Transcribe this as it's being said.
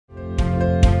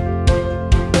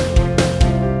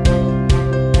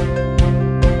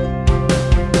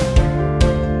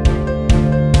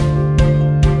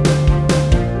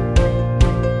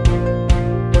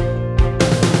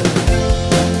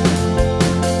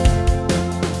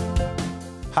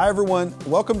Hi everyone,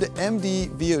 welcome to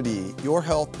MD-VOD, your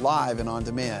health live and on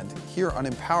demand, here on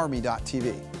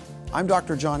emPOWERme.tv. I'm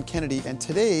Dr. John Kennedy, and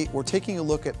today we're taking a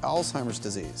look at Alzheimer's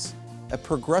disease, a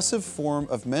progressive form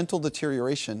of mental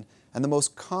deterioration and the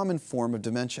most common form of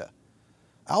dementia.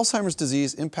 Alzheimer's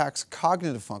disease impacts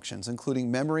cognitive functions,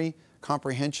 including memory,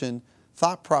 comprehension,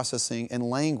 thought processing, and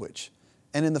language.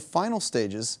 And in the final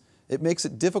stages, it makes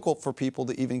it difficult for people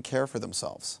to even care for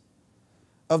themselves.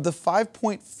 Of the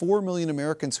 5.4 million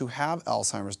Americans who have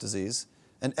Alzheimer's disease,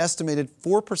 an estimated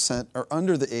 4% are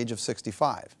under the age of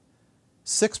 65.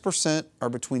 6% are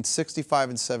between 65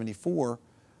 and 74,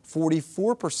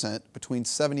 44% between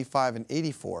 75 and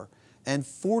 84, and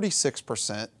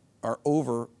 46% are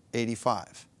over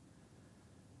 85.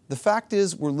 The fact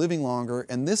is we're living longer,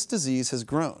 and this disease has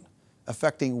grown,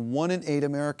 affecting 1 in 8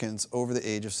 Americans over the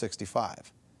age of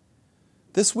 65.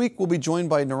 This week we'll be joined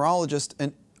by neurologist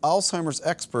and Alzheimer's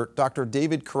expert, Dr.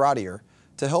 David Kheradyar,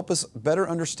 to help us better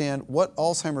understand what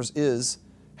Alzheimer's is,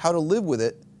 how to live with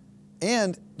it,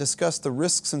 and discuss the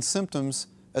risks and symptoms,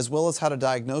 as well as how to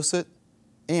diagnose it,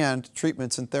 and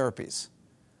treatments and therapies.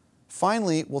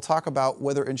 Finally, we'll talk about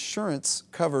whether insurance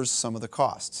covers some of the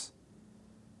costs.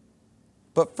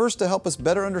 But first, to help us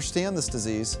better understand this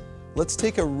disease, let's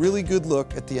take a really good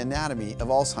look at the anatomy of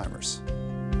Alzheimer's.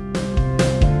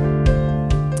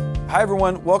 Hi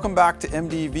everyone, welcome back to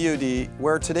MD-VOD,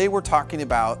 where today we're talking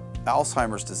about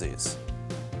Alzheimer's disease.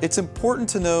 It's important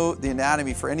to know the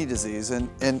anatomy for any disease, and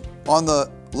on the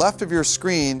left of your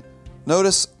screen,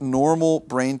 notice normal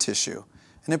brain tissue.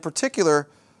 And in particular,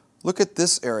 look at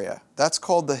this area. That's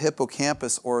called the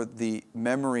hippocampus, or the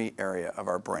memory area of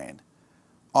our brain.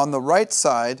 On the right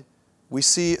side, we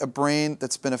see a brain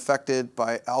that's been affected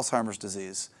by Alzheimer's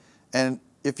disease. And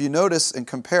if you notice and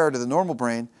compare to the normal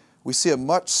brain, we see a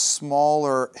much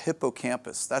smaller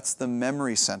hippocampus. That's the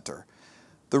memory center.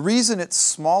 The reason it's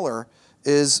smaller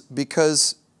is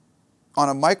because on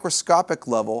a microscopic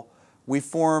level, we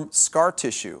form scar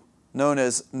tissue known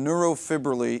as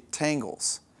neurofibrillary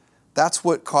tangles. That's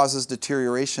what causes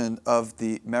deterioration of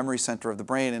the memory center of the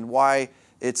brain, and why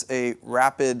it's a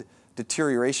rapid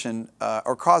deterioration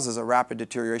or causes a rapid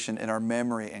deterioration in our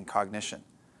memory and cognition.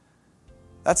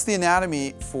 That's the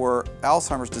anatomy for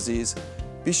Alzheimer's disease.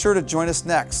 Be sure to join us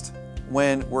next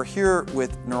when we're here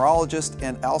with neurologist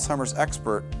and Alzheimer's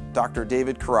expert, Dr.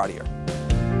 David Kheradyar.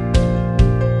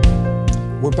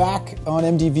 We're back on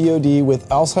MD-VOD with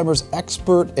Alzheimer's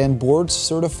expert and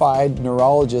board-certified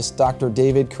neurologist, Dr.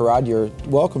 David Kheradyar.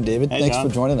 Welcome, David. Hey, thanks John.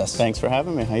 for joining us. Thanks for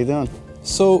having me. How you doing?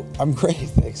 So, I'm great,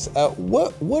 thanks.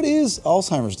 What is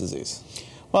Alzheimer's disease?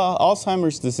 Well,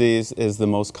 Alzheimer's disease is the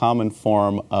most common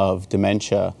form of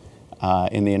dementia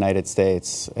in the United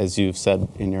States. As you've said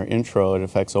in your intro, it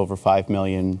affects over 5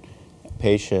 million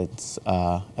patients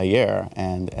a year,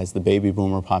 and as the baby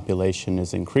boomer population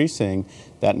is increasing,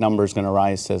 that number is going to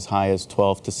rise to as high as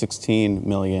 12 to 16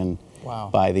 million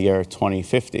by the year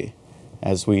 2050.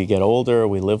 As we get older,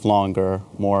 we live longer,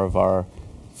 more of our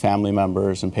family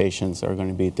members and patients are going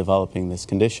to be developing this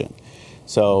condition.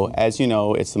 So, as you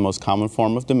know, it's the most common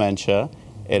form of dementia.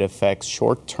 It affects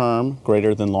short-term,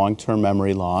 greater than long-term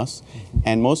memory loss.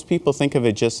 And most people think of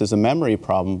it just as a memory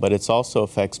problem, but it also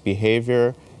affects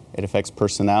behavior, it affects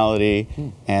personality,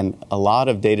 and a lot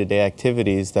of day-to-day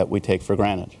activities that we take for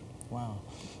granted. Wow.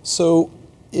 So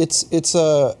it's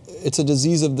a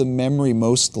disease of the memory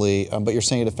mostly, but you're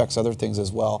saying it affects other things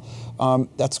as well.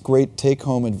 That's great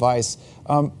take-home advice.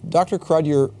 Dr.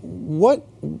 Kheradyar,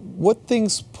 what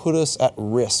things put us at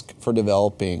risk for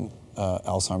developing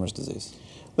Alzheimer's disease?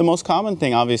 The most common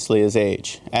thing, obviously, is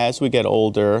age. As we get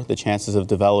older, the chances of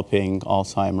developing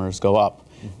Alzheimer's go up.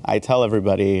 I tell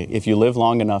everybody, if you live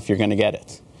long enough, you're going to get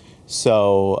it.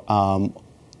 So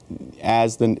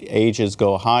as the ages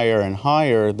go higher and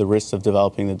higher, the risk of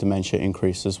developing the dementia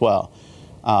increase as well.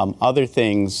 Other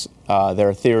things, there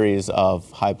are theories of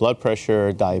high blood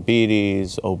pressure,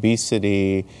 diabetes,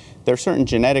 obesity. There are certain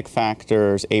genetic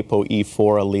factors, ApoE4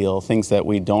 allele, things that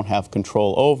we don't have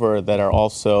control over, that are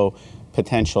also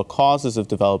potential causes of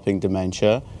developing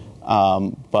dementia,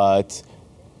 but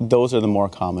those are the more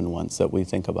common ones that we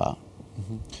think about.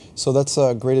 So that's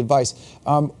great advice.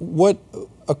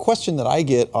 A question that I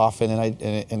get often,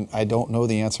 and I don't know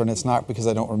the answer, and it's not because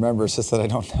I don't remember, it's just that I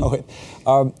don't know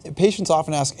it. Patients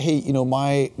often ask, hey, you know,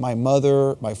 my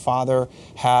mother, my father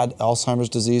had Alzheimer's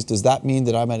disease. Does that mean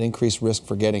that I'm at increased risk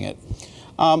for getting it?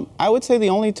 I would say the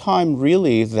only time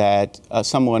really that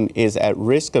someone is at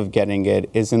risk of getting it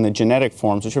is in the genetic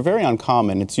forms, which are very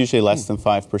uncommon. It's usually less than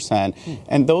 5%.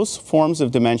 And those forms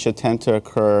of dementia tend to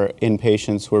occur in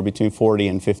patients who are between 40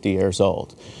 and 50 years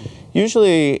old.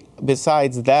 Usually,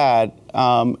 besides that,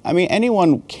 I mean,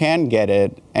 anyone can get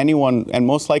it, and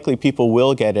most likely people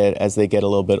will get it as they get a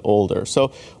little bit older. So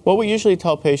what we usually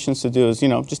tell patients to do is,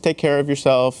 just take care of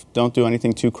yourself, don't do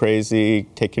anything too crazy,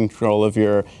 take control of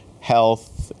your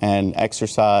health and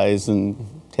exercise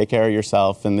and take care of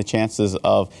yourself, and the chances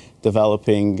of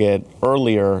developing it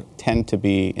earlier tend to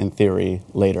be, in theory,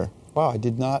 later. Wow, I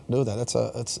did not know that.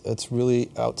 That's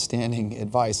really outstanding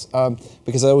advice,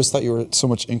 because I always thought you were at so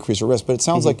much increased risk. But it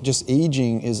sounds like just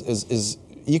aging is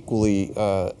equally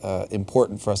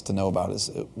important for us to know about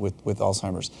with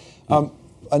Alzheimer's.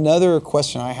 Another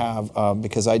question I have,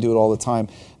 because I do it all the time,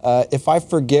 if I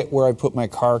forget where I put my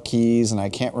car keys and I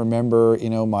can't remember,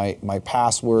 my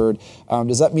password,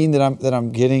 does that mean that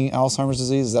I'm getting Alzheimer's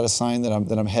disease? Is that a sign that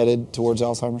I'm headed towards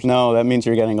Alzheimer's? No, that means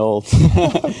you're getting old.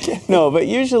 Okay. No, but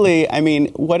usually, I mean,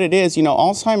 what it is,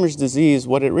 Alzheimer's disease,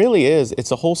 what it really is,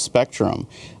 it's a whole spectrum.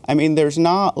 I mean, there's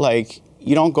not like,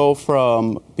 you don't go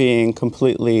from being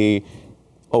completely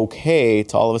okay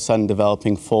to all of a sudden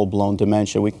developing full-blown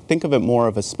dementia. We think of it more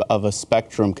of a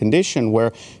spectrum condition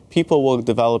where people will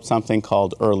develop something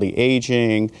called early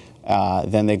aging,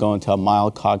 then they go into a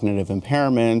mild cognitive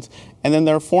impairment, and then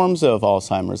there are forms of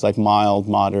Alzheimer's like mild,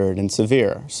 moderate, and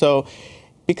severe. So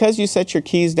because you set your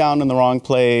keys down in the wrong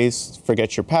place,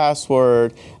 forget your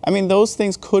password, I mean, those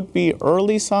things could be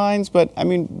early signs, but I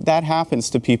mean, that happens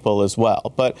to people as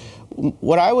well. But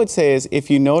what I would say is if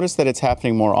you notice that it's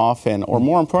happening more often, or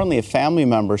more importantly, if family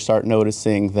members start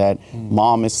noticing that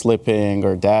mom is slipping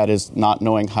or dad is not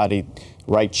knowing how to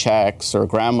write checks or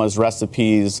grandma's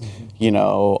recipes,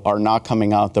 are not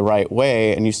coming out the right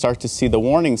way, and you start to see the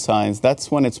warning signs,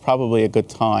 that's when it's probably a good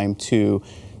time to,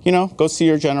 go see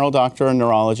your general doctor or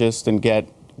neurologist and get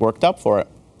worked up for it.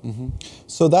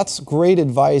 So that's great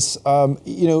advice.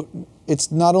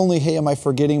 It's not only, hey, am I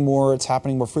forgetting more, it's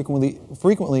happening more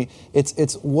frequently.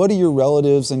 It's what do your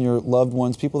relatives and your loved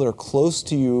ones, people that are close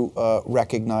to you,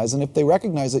 recognize? And if they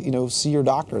recognize it, see your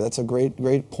doctor. That's a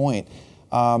great point.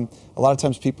 A lot of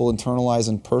times people internalize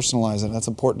and personalize it, and that's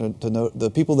important to know. The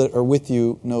people that are with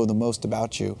you know the most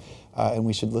about you, and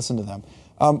we should listen to them.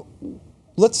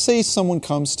 Let's say someone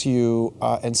comes to you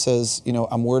and says,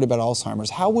 I'm worried about Alzheimer's.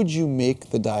 How would you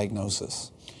make the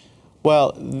diagnosis?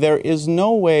 Well, there is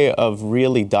no way of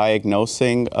really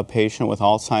diagnosing a patient with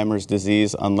Alzheimer's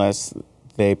disease unless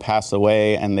they pass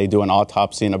away and they do an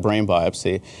autopsy and a brain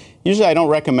biopsy. Usually I don't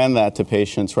recommend that to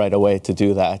patients right away to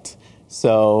do that.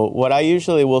 So what I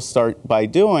usually will start by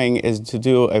doing is to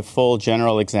do a full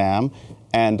general exam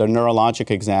and a neurologic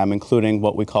exam, including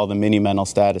what we call the mini mental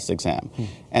status exam.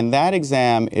 And that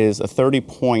exam is a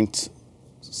 30-point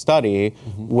study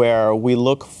where we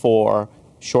look for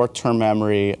short-term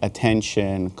memory,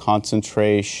 attention,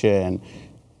 concentration,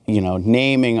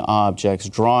 naming objects,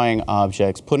 drawing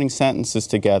objects, putting sentences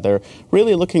together,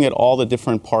 really looking at all the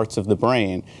different parts of the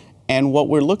brain. And what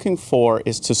we're looking for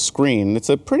is to screen. It's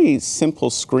a pretty simple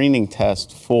screening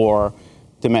test for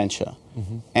dementia.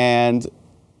 And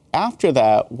after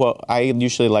that, what I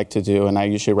usually like to do, and I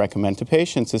usually recommend to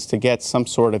patients, is to get some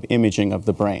sort of imaging of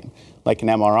the brain, like an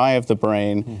MRI of the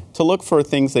brain, to look for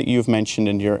things that you've mentioned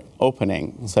in your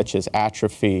opening, such as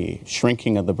atrophy,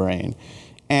 shrinking of the brain.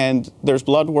 And there's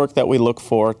blood work that we look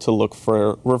for to look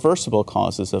for reversible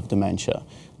causes of dementia.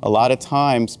 A lot of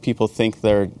times people think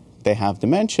they have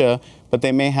dementia, but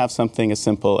they may have something as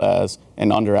simple as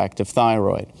an underactive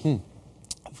thyroid,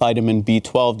 vitamin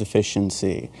B12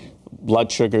 deficiency,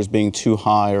 blood sugars being too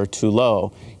high or too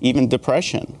low, even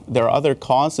depression. There are other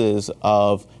causes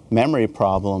of memory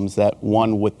problems that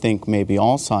one would think may be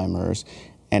Alzheimer's,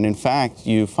 and in fact,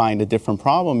 you find a different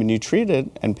problem and you treat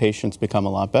it, and patients become a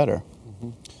lot better.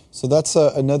 So that's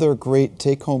another great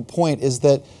take-home point, is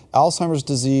that Alzheimer's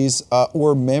disease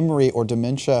or memory or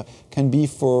dementia can be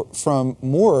from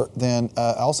more than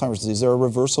Alzheimer's disease. There are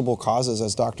reversible causes,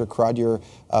 as Dr. Kheradyar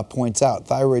points out,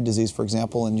 thyroid disease, for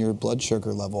example, and your blood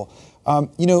sugar level.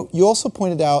 You also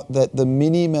pointed out that the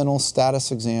mini mental status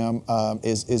exam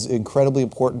is incredibly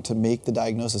important to make the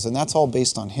diagnosis, and that's all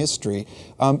based on history.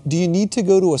 Do you need to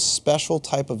go to a special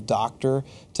type of doctor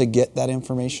to get that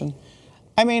information?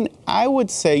 I mean, I would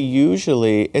say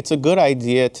usually it's a good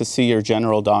idea to see your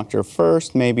general doctor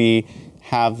first, maybe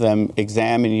have them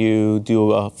examine you,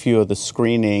 do a few of the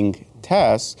screening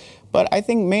tests, but I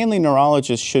think mainly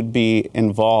neurologists should be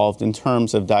involved in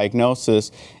terms of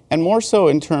diagnosis and more so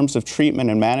in terms of treatment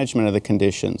and management of the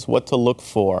conditions, what to look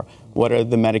for, what are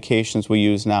the medications we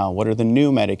use now, what are the new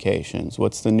medications,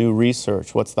 what's the new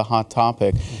research, what's the hot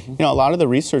topic. A lot of the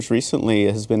research recently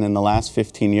has been in the last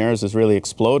 15 years has really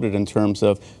exploded in terms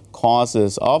of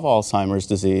causes of Alzheimer's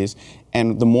disease,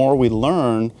 and the more we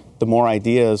learn, the more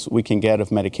ideas we can get of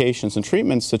medications and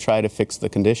treatments to try to fix the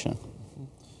condition.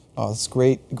 Oh, that's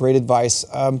great advice.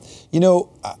 You know,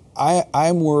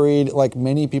 I'm worried, like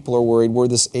many people are worried, we're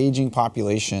this aging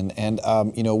population and,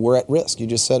 you know, we're at risk. You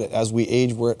just said it. As we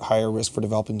age, we're at higher risk for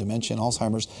developing dementia and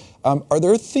Alzheimer's. Are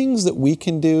there things that we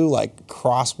can do, like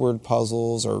crossword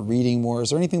puzzles or reading more?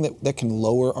 Is there anything that can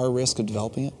lower our risk of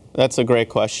developing it? That's a great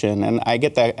question, and I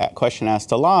get that question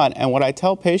asked a lot. And what I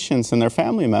tell patients and their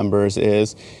family members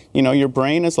is, you know, your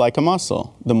brain is like a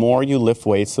muscle. The more you lift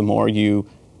weights, the more you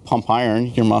pump iron,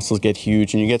 your muscles get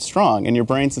huge and you get strong, and your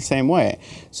brain's the same way.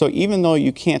 So even though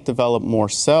you can't develop more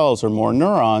cells or more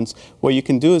neurons, what you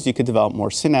can do is you can develop more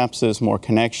synapses, more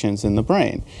connections in the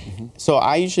brain. So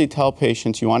I usually tell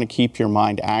patients you want to keep your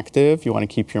mind active, you want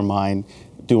to keep your mind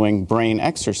doing brain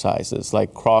exercises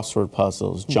like crossword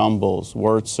puzzles, jumbles,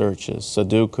 word searches,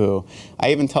 Sudoku.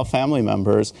 I even tell family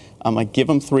members, I'm like, give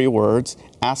them 3 words,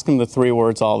 ask them the 3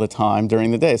 words all the time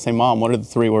during the day. Say, Mom, what are the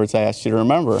 3 words I asked you to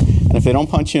remember? And if they don't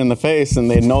punch you in the face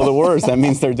and they know the words, that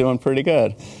means they're doing pretty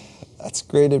good. That's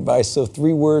great advice. So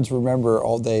 3 words, remember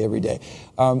all day, every day.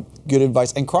 Good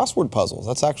advice. And crossword puzzles.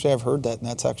 That's actually, I've heard that, and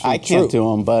that's actually true. I can't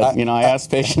do them, but you know, I ask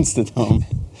patients to do them.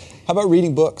 How about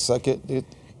reading books? Like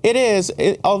It is,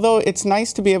 although it's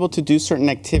nice to be able to do certain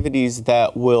activities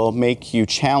that will make you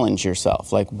challenge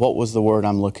yourself. Like, what was the word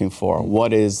I'm looking for?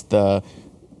 What is the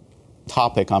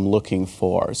topic I'm looking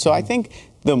for? So I think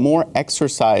the more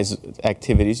exercise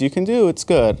activities you can do, it's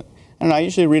good. And I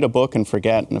usually read a book and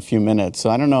forget in a few minutes. So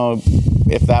I don't know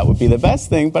if that would be the best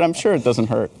thing, but I'm sure it doesn't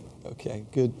hurt. Okay,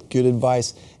 good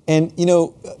advice. And, you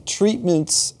know,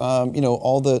 treatments, you know,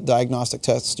 all the diagnostic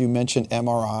tests, you mentioned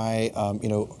MRI, you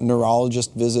know,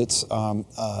 neurologist visits,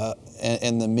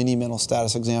 and the mini mental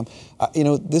status exam. You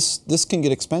know, this can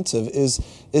get expensive.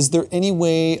 Is there any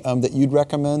way that you'd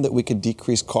recommend that we could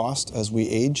decrease cost as we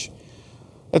age?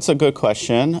 That's a good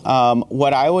question.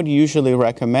 What I would usually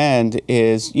recommend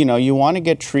is, you know, you want to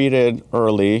get treated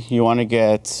early. You want to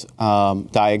get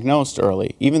diagnosed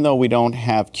early. Even though we don't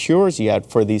have cures yet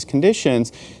for these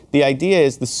conditions, the idea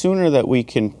is the sooner that we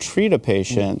can treat a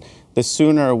patient, the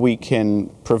sooner we can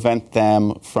prevent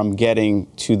them from getting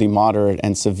to the moderate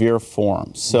and severe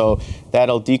forms. So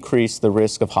that'll decrease the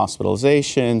risk of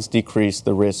hospitalizations, decrease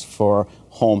the risk for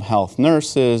home health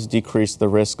nurses, decrease the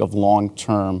risk of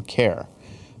long-term care.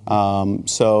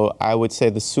 So I would say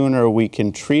the sooner we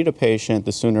can treat a patient,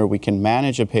 the sooner we can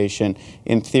manage a patient,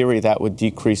 in theory that would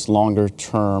decrease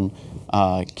longer-term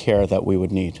care that we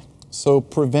would need. So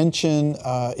prevention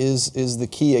is the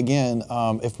key again.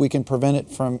 If we can prevent it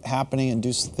from happening and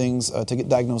do things to get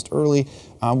diagnosed early,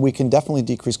 we can definitely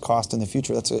decrease cost in the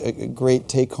future. That's a great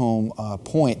take-home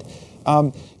point.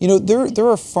 You know, there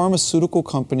are pharmaceutical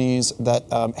companies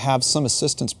that have some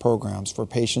assistance programs for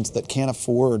patients that can't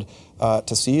afford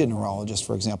to see a neurologist,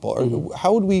 for example.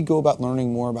 How would we go about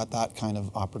learning more about that kind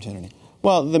of opportunity?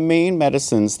 Well, the main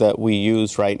medicines that we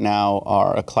use right now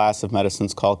are a class of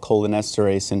medicines called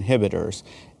cholinesterase inhibitors.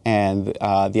 And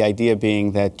the idea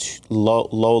being that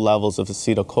low levels of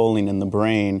acetylcholine in the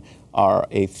brain are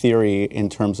a theory in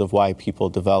terms of why people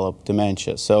develop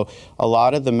dementia. So a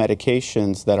lot of the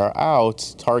medications that are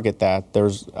out target that.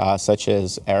 There's such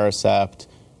as Aricept,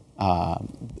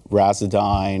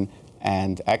 Razidine,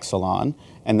 and Exelon.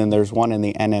 And then there's one in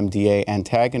the NMDA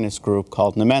antagonist group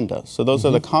called Namenda. So those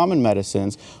are the common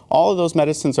medicines. All of those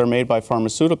medicines are made by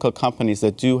pharmaceutical companies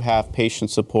that do have patient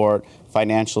support,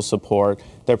 financial support.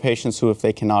 They're patients who, if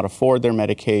they cannot afford their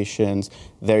medications,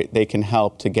 they can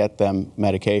help to get them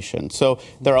medication. So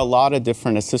there are a lot of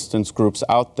different assistance groups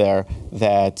out there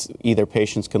that either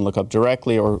patients can look up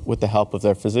directly or with the help of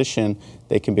their physician,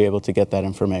 they can be able to get that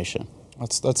information.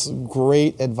 That's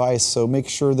great advice. So make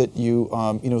sure that you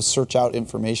you know, search out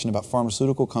information about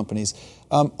pharmaceutical companies.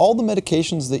 All the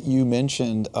medications that you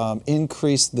mentioned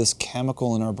increase this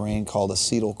chemical in our brain called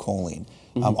acetylcholine.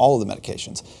 All of the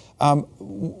medications.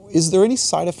 Is there any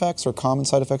side effects or common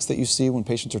side effects that you see when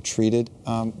patients are treated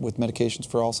with medications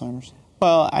for Alzheimer's?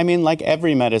 Well, I mean, like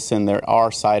every medicine, there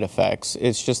are side effects.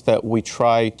 It's just that we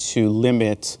try to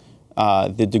limit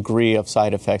the degree of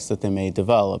side effects that they may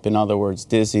develop. In other words,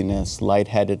 dizziness,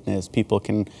 lightheadedness, people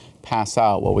can pass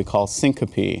out, what we call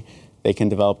syncope. They can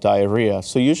develop diarrhea.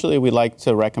 So usually we like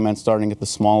to recommend starting at the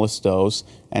smallest dose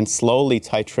and slowly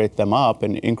titrate them up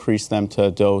and increase them to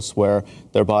a dose where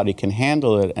their body can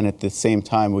handle it, and at the same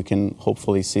time we can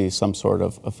hopefully see some sort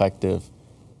of effective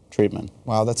treatment.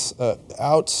 Wow, that's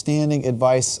outstanding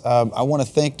advice. I want to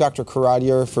thank Dr.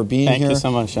 Kheradyar for being here. Thank you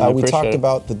so much. I appreciate we talked it.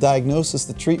 about the diagnosis,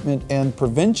 the treatment, and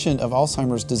prevention of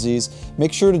Alzheimer's disease.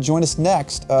 Make sure to join us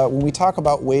next when we talk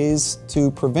about ways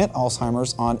to prevent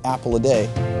Alzheimer's on Apple a Day.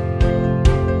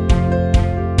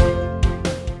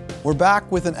 We're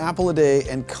back with an apple a day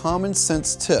and common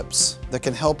sense tips that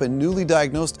can help a newly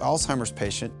diagnosed Alzheimer's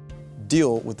patient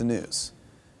deal with the news.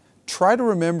 Try to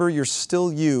remember you're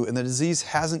still you and the disease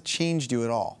hasn't changed you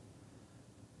at all.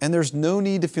 And there's no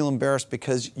need to feel embarrassed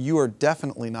because you are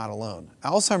definitely not alone.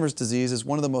 Alzheimer's disease is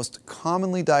one of the most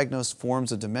commonly diagnosed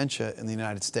forms of dementia in the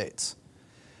United States.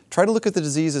 Try to look at the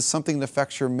disease as something that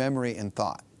affects your memory and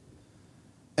thought.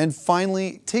 And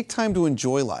finally, take time to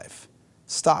enjoy life.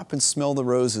 Stop and smell the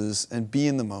roses and be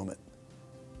in the moment.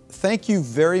 Thank you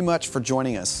very much for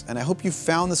joining us, and I hope you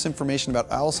found this information about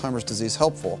Alzheimer's disease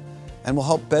helpful and will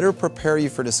help better prepare you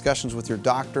for discussions with your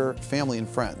doctor, family, and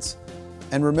friends.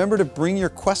 And remember to bring your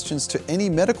questions to any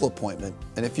medical appointment,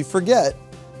 and if you forget,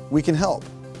 we can help.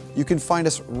 You can find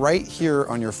us right here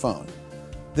on your phone.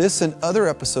 This and other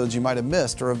episodes you might have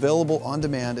missed are available on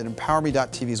demand at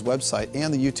emPOWERme.tv's website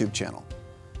and the YouTube channel.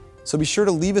 So be sure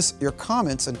to leave us your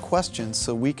comments and questions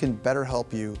so we can better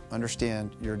help you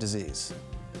understand your disease.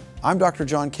 I'm Dr.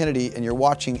 John Kennedy, and you're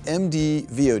watching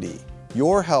MD-VOD,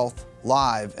 Your Health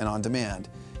Live and on Demand,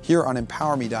 here on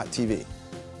emPOWERme.tv.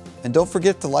 And don't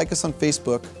forget to like us on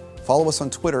Facebook, follow us on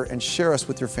Twitter, and share us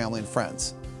with your family and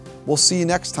friends. We'll see you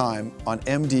next time on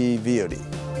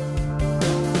MD-VOD.